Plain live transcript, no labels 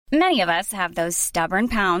Many of us have those stubborn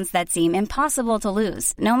pounds that seem impossible to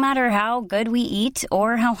lose, no matter how good we eat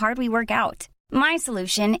or how hard we work out. My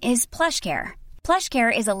solution is PlushCare.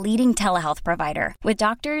 PlushCare is a leading telehealth provider with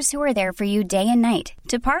doctors who are there for you day and night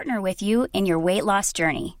to partner with you in your weight loss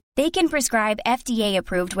journey. They can prescribe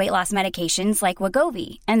FDA-approved weight loss medications like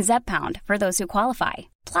Wegovy and Zepbound for those who qualify.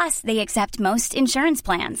 Plus, they accept most insurance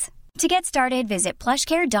plans. To get started, visit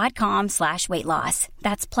plushcare.com/weightloss.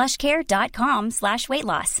 That's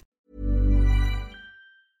plushcare.com/weightloss.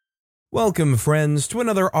 Welcome, friends, to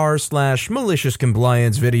another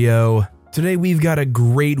rSlash video. Today we've got a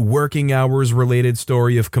great working hours related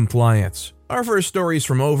story of compliance. Our first story is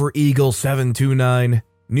from Overeagle729.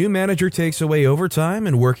 New manager takes away overtime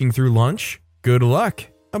and working through lunch? Good luck.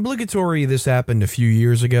 Obligatory, this happened a few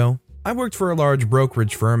years ago. I worked for a large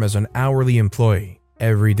brokerage firm as an hourly employee.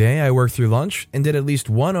 Every day I worked through lunch and did at least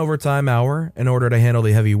one overtime hour in order to handle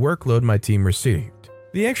the heavy workload my team received.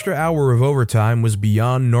 The extra hour of overtime was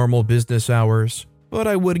beyond normal business hours, but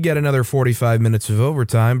I would get another 45 minutes of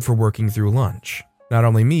overtime for working through lunch. Not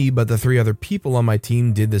only me, but the 3 other people on my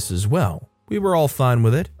team did this as well. We were all fine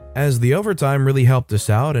with it, as the overtime really helped us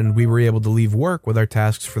out and we were able to leave work with our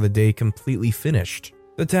tasks for the day completely finished.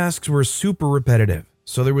 The tasks were super repetitive,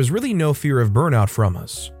 so there was really no fear of burnout from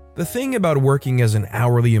us. The thing about working as an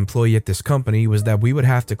hourly employee at this company was that we would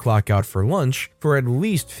have to clock out for lunch for at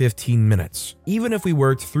least 15 minutes, even if we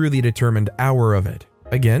worked through the determined hour of it.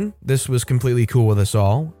 Again, this was completely cool with us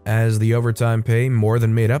all, as the overtime pay more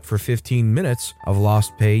than made up for 15 minutes of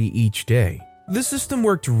lost pay each day. The system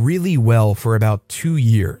worked really well for about 2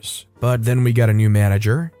 years, but then we got a new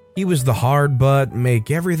manager. He was the hard but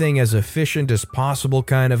make everything as efficient as possible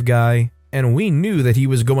kind of guy, and we knew that he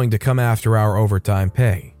was going to come after our overtime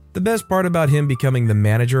pay. The best part about him becoming the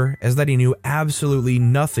manager is that he knew absolutely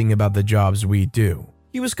nothing about the jobs we do.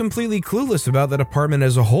 He was completely clueless about the department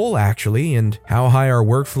as a whole, actually, and how high our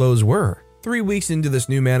workflows were. 3 weeks into this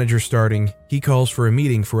new manager starting, he calls for a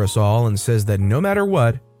meeting for us all and says that no matter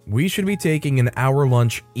what, we should be taking an hour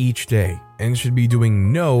lunch each day and should be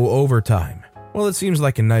doing no overtime. Well, it seems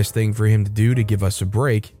like a nice thing for him to do to give us a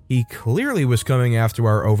break. He clearly was coming after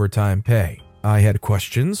our overtime pay. I had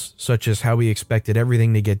questions, such as how he expected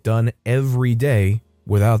everything to get done every day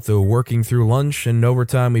without the working through lunch and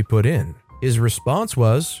overtime we put in. His response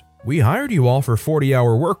was, "We hired you all for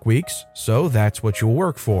 40-hour work weeks, so that's what you'll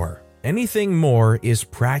work for. Anything more is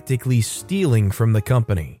practically stealing from the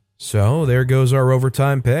company. So there goes our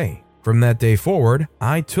overtime pay." From that day forward,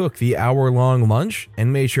 I took the hour-long lunch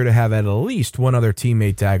and made sure to have at least one other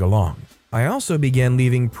teammate tag along. I also began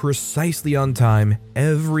leaving precisely on time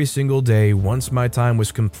every single day once my time was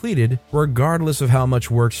completed, regardless of how much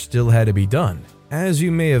work still had to be done. As you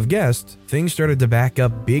may have guessed, things started to back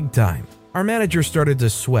up big time. Our manager started to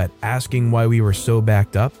sweat, asking why we were so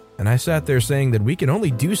backed up, and I sat there saying that we can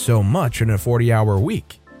only do so much in a 40-hour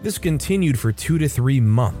week. This continued for 2 to 3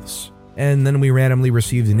 months. And then we randomly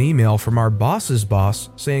received an email from our boss's boss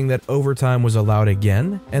saying that overtime was allowed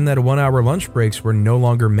again and that 1-hour lunch breaks were no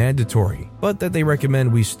longer mandatory, but that they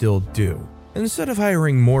recommend we still do. Instead of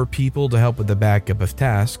hiring more people to help with the backup of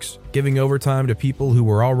tasks, giving overtime to people who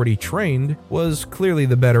were already trained was clearly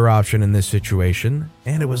the better option in this situation,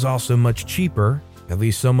 and it was also much cheaper. At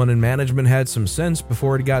least someone in management had some sense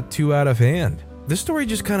before it got too out of hand. This story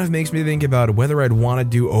just kind of makes me think about whether I'd want to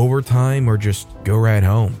do overtime or just go right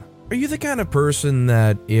home. Are you the kind of person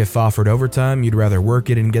that, if offered overtime, you'd rather work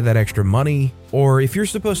it and get that extra money? Or if you're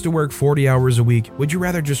supposed to work 40 hours a week, would you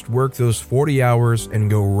rather just work those 40 hours and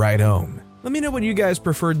go right home? Let me know what you guys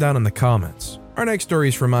preferred down in the comments. Our next story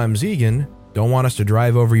is from I'm Zegan. Don't want us to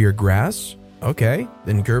drive over your grass? Okay,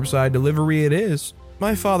 then curbside delivery it is.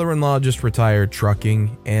 My father-in-law just retired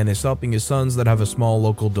trucking and is helping his sons that have a small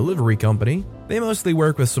local delivery company. They mostly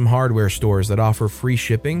work with some hardware stores that offer free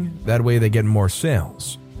shipping, that way they get more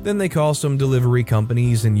sales. Then they call some delivery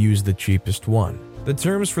companies and use the cheapest one. The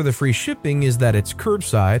terms for the free shipping is that it's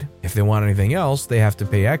curbside. If they want anything else, they have to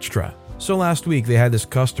pay extra. So last week they had this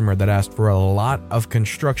customer that asked for a lot of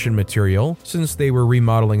construction material since they were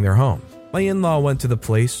remodeling their home. My in-law went to the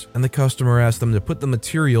place and the customer asked them to put the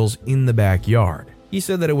materials in the backyard. He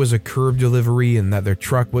said that it was a curb delivery and that their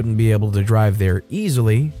truck wouldn't be able to drive there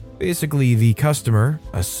easily. Basically, the customer,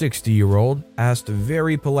 a 60-year-old, asked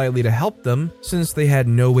very politely to help them since they had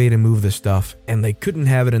no way to move the stuff and they couldn't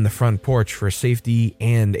have it in the front porch for safety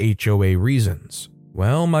and HOA reasons.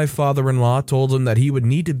 Well, my father-in-law told him that he would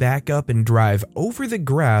need to back up and drive over the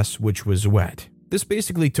grass, which was wet. This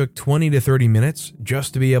basically took 20 to 30 minutes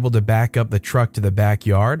just to be able to back up the truck to the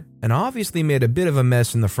backyard and obviously made a bit of a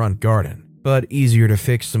mess in the front garden. But easier to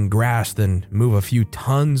fix some grass than move a few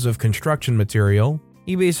tons of construction material.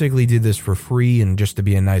 He basically did this for free and just to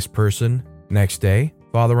be a nice person. Next day,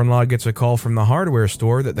 father-in-law gets a call from the hardware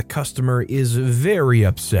store that the customer is very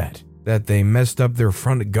upset, that they messed up their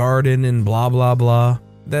front garden and blah blah blah,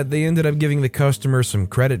 that they ended up giving the customer some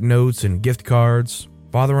credit notes and gift cards.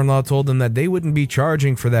 Father-in-law told them that they wouldn't be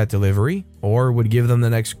charging for that delivery or would give them the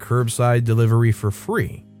next curbside delivery for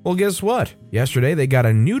free. Well, guess what? Yesterday they got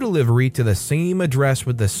a new delivery to the same address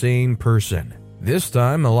with the same person. This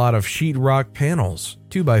time a lot of sheetrock panels,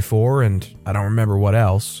 2x4 and I don't remember what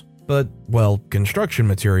else. But, well, construction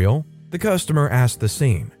material. The customer asked the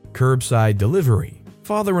same, curbside delivery.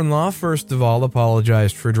 Father-in-law first of all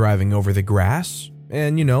apologized for driving over the grass,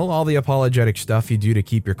 and all the apologetic stuff you do to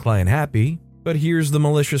keep your client happy. But here's the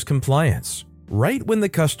malicious compliance. Right when the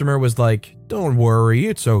customer was like, "Don't worry,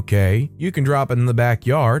 it's okay, you can drop it in the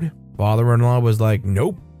backyard," father-in-law was like,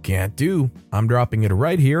 "Nope, can't do. I'm dropping it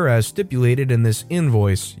right here as stipulated in this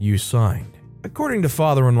invoice you signed." According to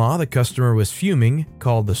father-in-law, the customer was fuming,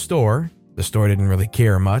 called the store. The store didn't really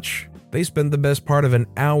care much. They spent the best part of an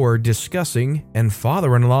hour discussing, and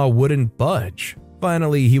father-in-law wouldn't budge.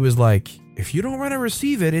 Finally, he was like, "If you don't want to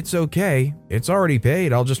receive it, it's okay. It's already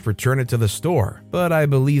paid, I'll just return it to the store. But I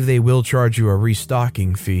believe they will charge you a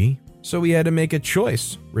restocking fee." So he had to make a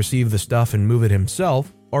choice, receive the stuff and move it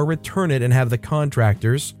himself, or return it and have the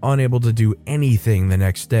contractors unable to do anything the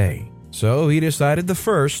next day. So he decided the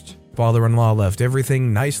first. Father-in-law left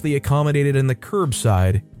everything nicely accommodated in the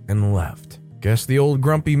curbside and left. Guess the old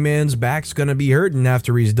grumpy man's back's gonna be hurting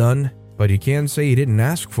after he's done, but you can't say he didn't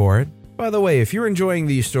ask for it. By the way, if you're enjoying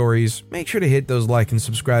these stories, make sure to hit those like and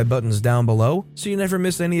subscribe buttons down below so you never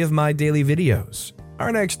miss any of my daily videos.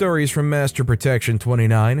 Our next story is from Master Protection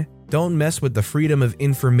 29. Don't mess with the Freedom of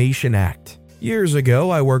Information Act. Years ago,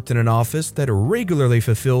 I worked in an office that regularly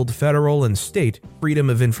fulfilled federal and state Freedom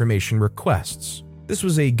of Information requests. This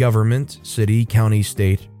was a government, city, county,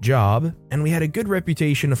 state job, and we had a good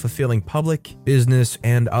reputation of fulfilling public, business,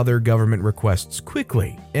 and other government requests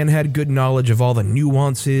quickly, and had good knowledge of all the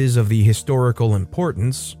nuances of the historical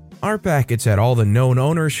importance. Our packets had all the known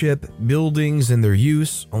ownership, buildings and their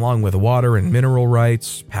use, along with water and mineral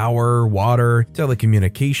rights, power, water,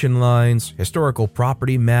 telecommunication lines, historical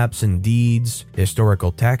property maps and deeds,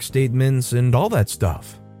 historical tax statements, and all that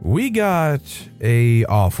stuff. We got an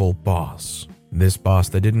awful boss. This boss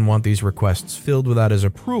that didn't want these requests filled without his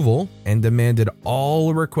approval and demanded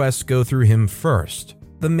all requests go through him first.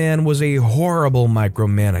 The man was a horrible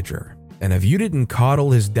micromanager, and if you didn't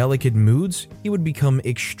coddle his delicate moods, he would become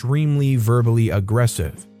extremely verbally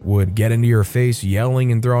aggressive, would get into your face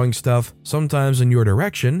yelling and throwing stuff, sometimes in your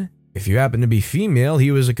direction. If you happened to be female,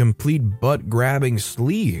 he was a complete butt-grabbing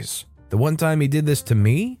sleaze. The one time he did this to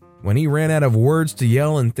me, when he ran out of words to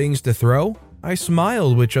yell and things to throw, I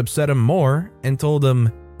smiled, which upset him more, and told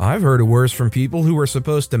him, "I've heard worse from people who were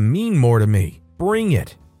supposed to mean more to me. Bring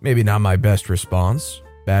it." Maybe not my best response.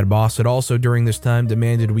 Bad boss had also during this time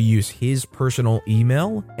demanded we use his personal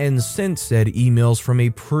email and sent said emails from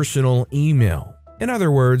a personal email. In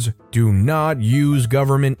other words, do not use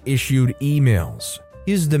government-issued emails.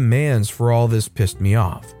 His demands for all this pissed me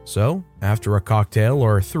off. So, after a cocktail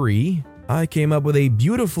or three, I came up with a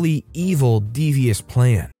beautifully evil, devious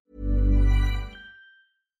plan.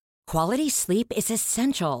 Quality sleep is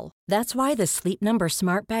essential. That's why the Sleep Number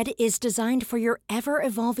Smart Bed is designed for your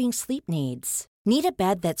ever-evolving sleep needs. Need a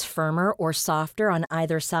bed that's firmer or softer on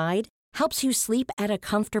either side? Helps you sleep at a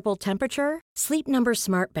comfortable temperature? Sleep Number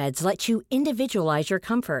Smart Beds let you individualize your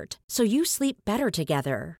comfort so you sleep better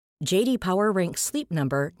together. J.D. Power ranks Sleep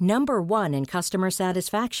Number number 1 in customer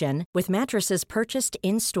satisfaction with mattresses purchased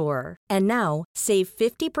in-store. And now, save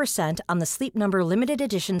 50% on the Sleep Number Limited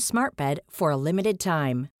Edition Smart Bed for a limited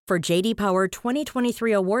time. For J.D. Power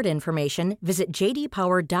 2023 award information, visit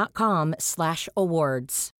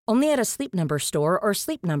jdpower.com/awards. Only at a Sleep Number store or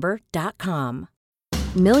sleepnumber.com.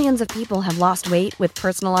 Millions of people have lost weight with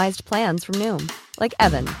personalized plans from Noom. Like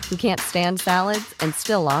Evan, who can't stand salads and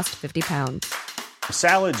still lost 50 pounds.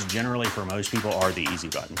 Salads generally for most people are the easy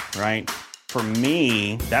button, right? For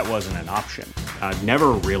me, that wasn't an option. I never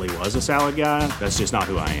really was a salad guy. That's just not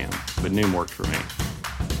who I am. But Noom worked for me.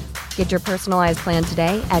 Get your personalized plan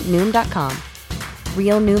today at Noom.com.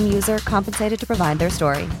 Real Noom user compensated to provide their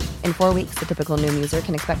story. In 4 weeks, the typical Noom user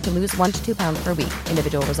can expect to lose 1 to 2 pounds per week.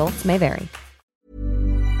 Individual results may vary.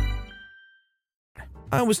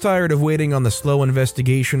 I was tired of waiting on the slow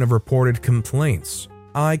investigation of reported complaints.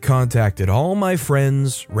 I contacted all my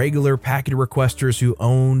friends, regular packet requesters who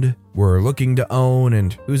owned, were looking to own,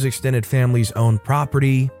 and whose extended families owned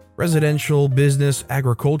property, residential, business,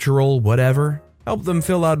 agricultural, whatever. Help them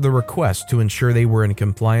fill out the request to ensure they were in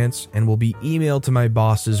compliance and will be emailed to my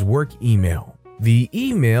boss's work email. The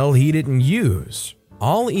email he didn't use.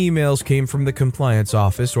 All emails came from the compliance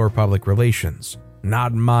office or public relations,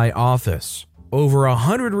 not my office. Over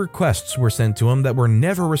 100 requests were sent to him that were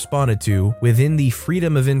never responded to within the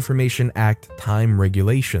Freedom of Information Act time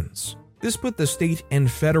regulations. This put the state and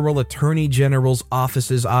federal attorney general's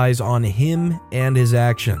office's eyes on him and his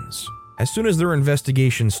actions. As soon as their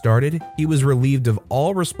investigation started, he was relieved of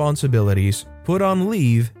all responsibilities, put on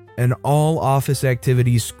leave, and all office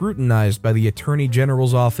activities scrutinized by the Attorney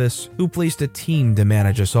General's office, who placed a team to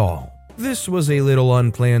manage us all. This was a little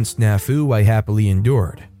unplanned snafu I happily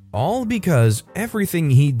endured. All because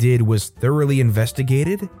everything he did was thoroughly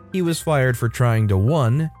investigated. He was fired for trying to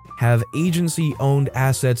 1. Have agency-owned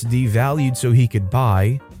assets devalued so he could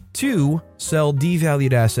buy, 2. Sell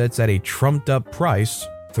devalued assets at a trumped-up price,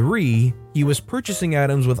 3. He was purchasing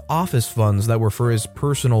items with office funds that were for his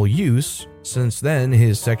personal use. Since then,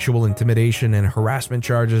 his sexual intimidation and harassment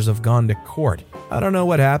charges have gone to court. I don't know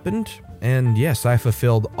what happened, and yes, I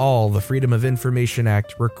fulfilled all the Freedom of Information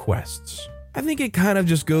Act requests. I think it kind of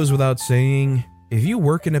just goes without saying, if you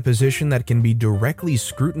work in a position that can be directly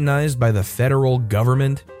scrutinized by the federal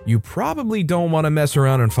government, you probably don't want to mess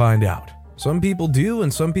around and find out. Some people do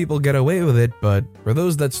and some people get away with it, but for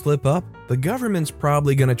those that slip up, the government's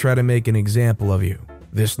probably going to try to make an example of you.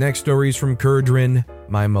 This next story is from Kurdrin,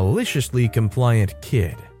 my maliciously compliant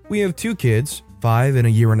kid. We have 2 kids, 5 and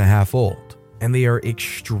a year and a half old, and they are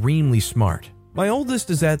extremely smart. My oldest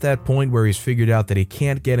is at that point where he's figured out that he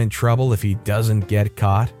can't get in trouble if he doesn't get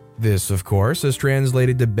caught. This, of course, has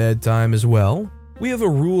translated to bedtime as well. We have a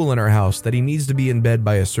rule in our house that he needs to be in bed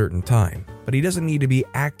by a certain time, but he doesn't need to be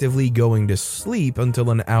actively going to sleep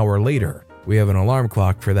until an hour later. We have an alarm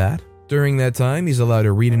clock for that. During that time, he's allowed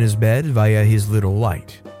to read in his bed via his little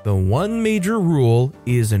light. The one major rule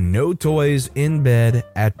is no toys in bed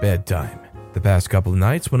at bedtime. The past couple of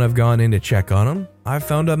nights when I've gone in to check on him, I've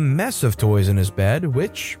found a mess of toys in his bed,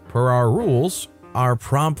 which, per our rules, are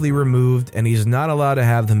promptly removed and he's not allowed to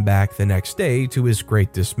have them back the next day, to his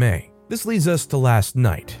great dismay. This leads us to last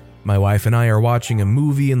night. My wife and I are watching a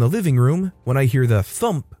movie in the living room when I hear the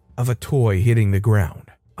thump of a toy hitting the ground.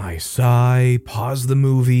 I sigh, pause the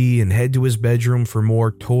movie, and head to his bedroom for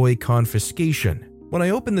more toy confiscation. When I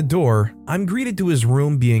open the door, I'm greeted to his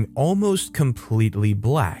room being almost completely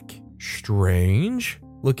black. Strange.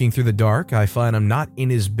 Looking through the dark, I find I'm not in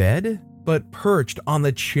his bed, but perched on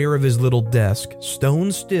the chair of his little desk,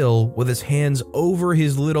 stone still, with his hands over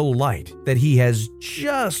his little light that he has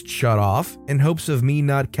just shut off in hopes of me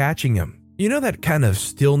not catching him. You know that kind of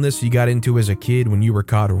stillness you got into as a kid when you were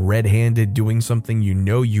caught red-handed doing something you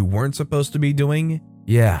know you weren't supposed to be doing?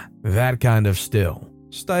 Yeah, that kind of still.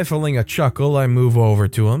 Stifling a chuckle, I move over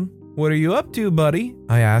to him. "What are you up to, buddy?"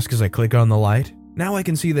 I ask as I click on the light. Now I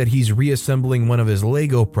can see that he's reassembling one of his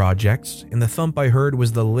Lego projects, and the thump I heard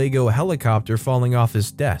was the Lego helicopter falling off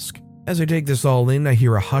his desk. As I take this all in, I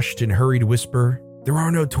hear a hushed and hurried whisper, "There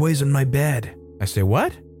are no toys in my bed." I say,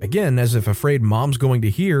 "What?" Again, as if afraid mom's going to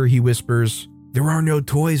hear, he whispers, "There are no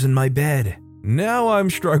toys in my bed." Now I'm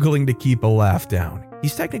struggling to keep a laugh down.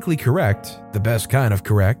 He's technically correct, the best kind of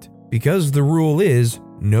correct, because the rule is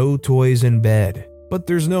no toys in bed. But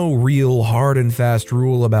there's no real hard and fast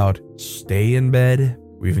rule about stay in bed.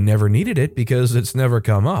 We've never needed it because it's never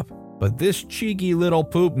come up. But this cheeky little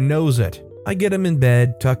poop knows it. I get him in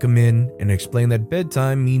bed, tuck him in, and explain that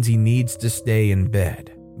bedtime means he needs to stay in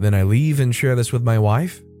bed. Then I leave and share this with my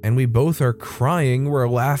wife, and we both are crying. We're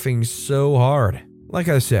laughing so hard. Like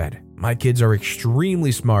I said, my kids are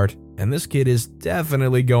extremely smart, and this kid is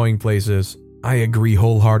definitely going places. I agree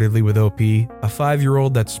wholeheartedly with OP, a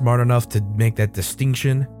 5-year-old that's smart enough to make that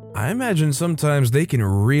distinction. I imagine sometimes they can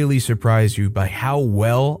really surprise you by how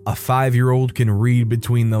well a 5-year-old can read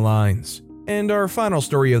between the lines. And our final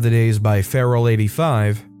story of the day is by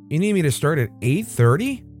Feral85. You need me to start at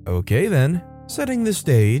 8:30? Okay then. Setting the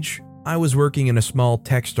stage, I was working in a small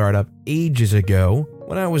tech startup ages ago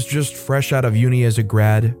when I was just fresh out of uni as a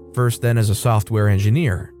grad, first then as a software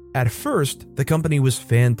engineer. At first, the company was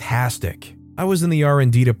fantastic. I was in the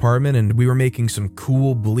R&D department and we were making some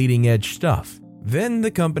cool bleeding edge stuff. Then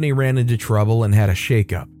the company ran into trouble and had a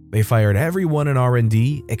shakeup. They fired everyone in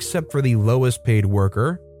R&D except for the lowest paid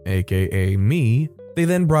worker, aka me. They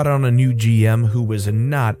then brought on a new GM who was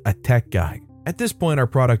not a tech guy. At this point our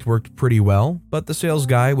product worked pretty well, but the sales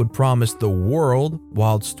guy would promise the world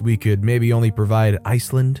whilst we could maybe only provide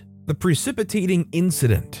Iceland. The precipitating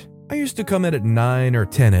incident. I used to come in at 9 or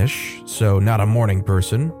 10ish, so not a morning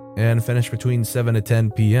person, and finish between 7 to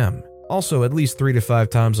 10 p.m. Also, at least 3 to 5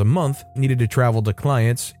 times a month, needed to travel to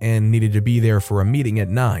clients and needed to be there for a meeting at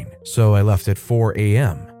 9, so I left at 4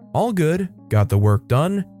 a.m. All good, got the work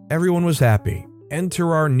done, everyone was happy.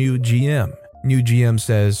 enter our new GM. New GM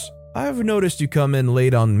says, I've noticed you come in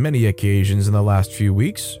late on many occasions in the last few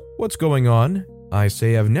weeks. What's going on? I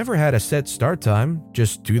say I've never had a set start time,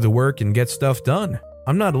 just do the work and get stuff done.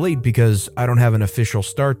 I'm not late because I don't have an official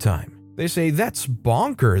start time. They say, that's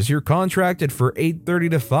bonkers, you're contracted for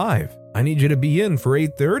 8:30 to 5. I need you to be in for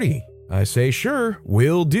 8:30. I say, sure,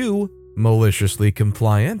 will do. Maliciously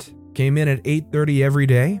compliant. Came in at 8:30 every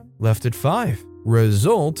day, left at 5.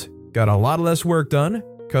 Result, got a lot less work done.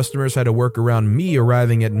 Customers had to work around me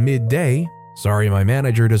arriving at midday. Sorry, my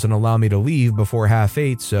manager doesn't allow me to leave before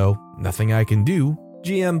 7:30, so nothing I can do.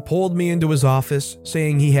 GM pulled me into his office,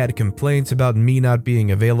 saying he had complaints about me not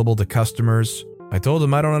being available to customers. I told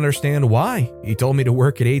him I don't understand why. He told me to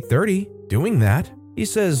work at 8:30. Doing that. He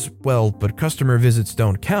says, well, but customer visits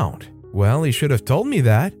don't count. Well, he should have told me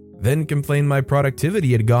that. Then complained my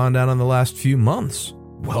productivity had gone down in the last few months.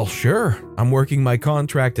 Well, sure, I'm working my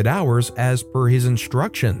contracted hours as per his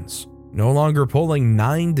instructions. No longer pulling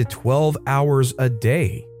 9 to 12 hours a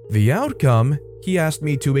day. The outcome, he asked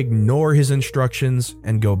me to ignore his instructions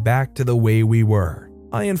and go back to the way we were.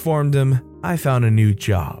 I informed him I found a new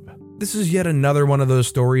job. This is yet another one of those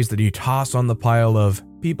stories that you toss on the pile of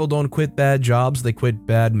people don't quit bad jobs, they quit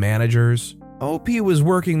bad managers. OP was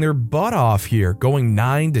working their butt off here, going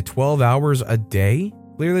 9 to 12 hours a day.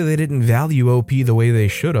 Clearly they didn't value OP the way they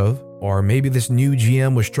should have, or maybe this new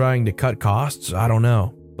GM was trying to cut costs, I don't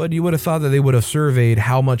know. But you would have thought that they would have surveyed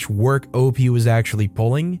how much work OP was actually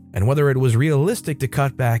pulling and whether it was realistic to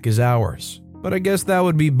cut back his hours. But I guess that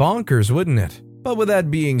would be bonkers, wouldn't it? But with that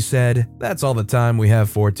being said, that's all the time we have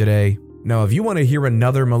for today. Now, if you want to hear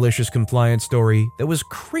another malicious compliance story that was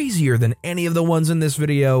crazier than any of the ones in this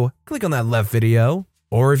video, click on that left video.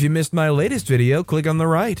 Or if you missed my latest video, click on the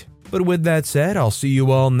right. But with that said, I'll see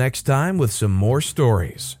you all next time with some more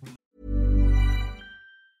stories.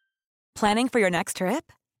 Planning for your next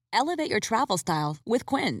trip? Elevate your travel style with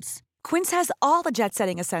Quince. Quince has all the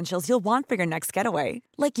jet-setting essentials you'll want for your next getaway,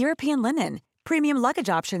 like European linen, premium luggage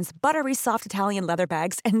options, buttery soft Italian leather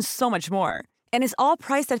bags, and so much more. And is all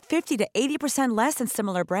priced at 50 to 80% less than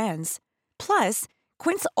similar brands. Plus,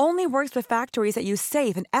 Quince only works with factories that use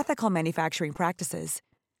safe and ethical manufacturing practices.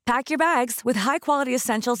 Pack your bags with high-quality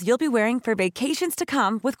essentials you'll be wearing for vacations to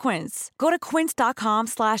come with Quince. Go to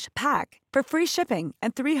quince.com/pack for free shipping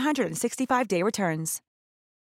and 365-day returns.